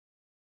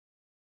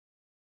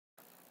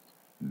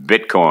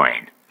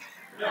Bitcoin.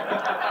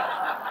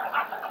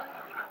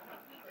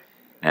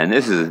 And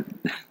this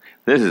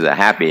is a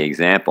happy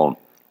example.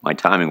 My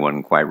timing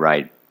wasn't quite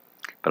right,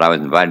 but I was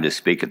invited to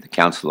speak at the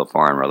Council of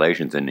Foreign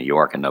Relations in New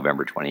York on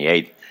November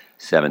 28th,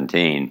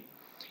 17,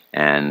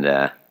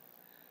 and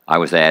I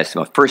was asked,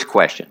 my first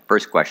question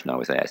I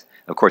was asked,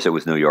 of course it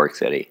was New York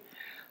City,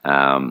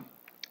 and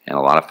a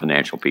lot of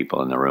financial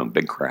people in the room,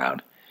 big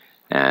crowd,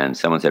 and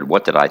someone said,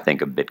 what did I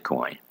think of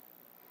Bitcoin?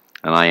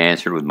 And I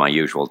answered with my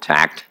usual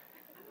tact,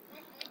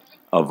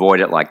 avoid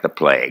it like the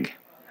plague.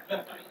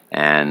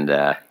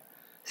 And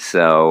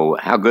so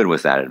how good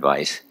was that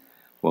advice?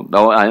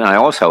 Well, and I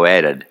also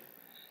added,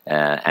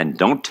 and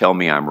don't tell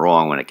me I'm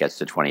wrong when it gets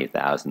to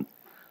 20,000.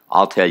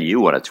 I'll tell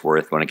you what it's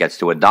worth when it gets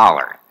to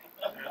 $1.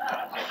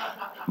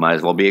 Might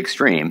as well be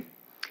extreme.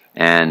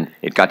 And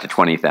it got to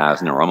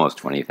 20,000 or almost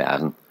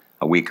 20,000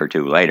 a week or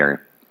two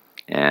later.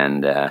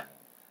 And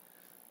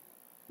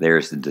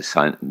there's the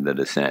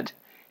descent.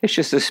 It's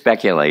just a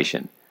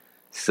speculation.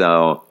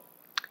 So,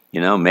 you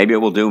know, maybe it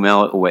will do,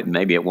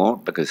 maybe it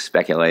won't, because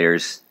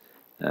speculators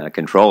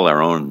control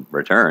their own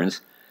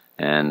returns.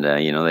 And,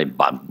 you know,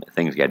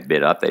 things get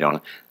bid up.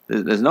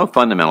 There's no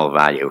fundamental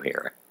value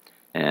here.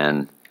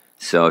 And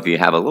so if you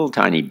have a little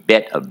tiny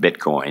bit of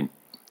Bitcoin,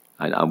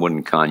 I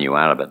wouldn't con you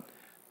out of it.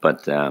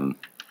 But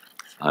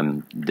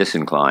I'm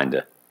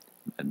disinclined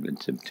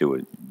to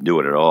do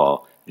it at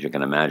all. As you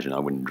can imagine, I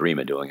wouldn't dream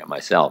of doing it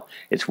myself.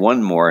 It's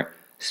one more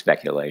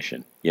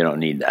speculation. You don't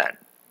need that.